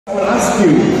I will ask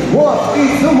you, what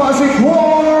is the magic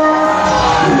word?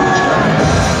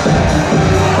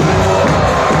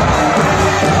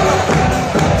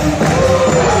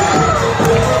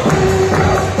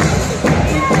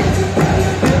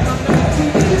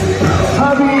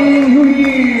 Happy New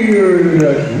Year!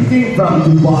 Greeting from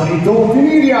Dubai Dolphin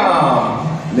Media.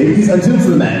 Ladies and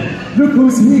gentlemen, look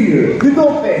who's here, the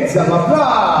dolphins have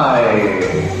arrived.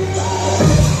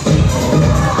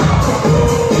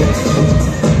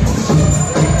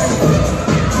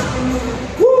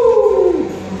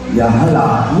 Ya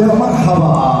hala, ya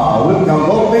marhaba. Welcome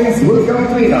dolphins, welcome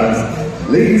trainers.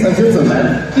 Ladies and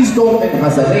gentlemen, each dolphin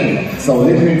has a name, so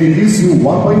let me introduce you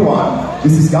one by one.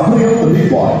 This is Gabriel, the big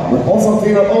boy, with awesome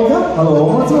trainer Olga. Hello,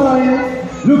 one more time.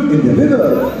 Look in the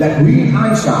middle, the Queen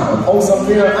Aisha, with awesome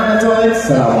trainer Anatoly.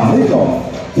 Assalamu alaikum.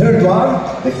 Third one,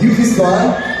 the cutest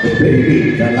one, the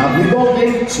baby, the lovely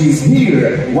dolphin. She's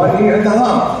here, 1 year and a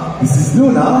half. This is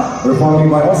Luna, performing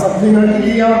by awesome trainer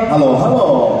Ilya. Hello,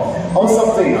 hello.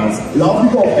 Awesome trainers, lovely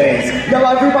dolphins.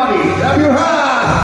 Yalla everybody, clap your hands.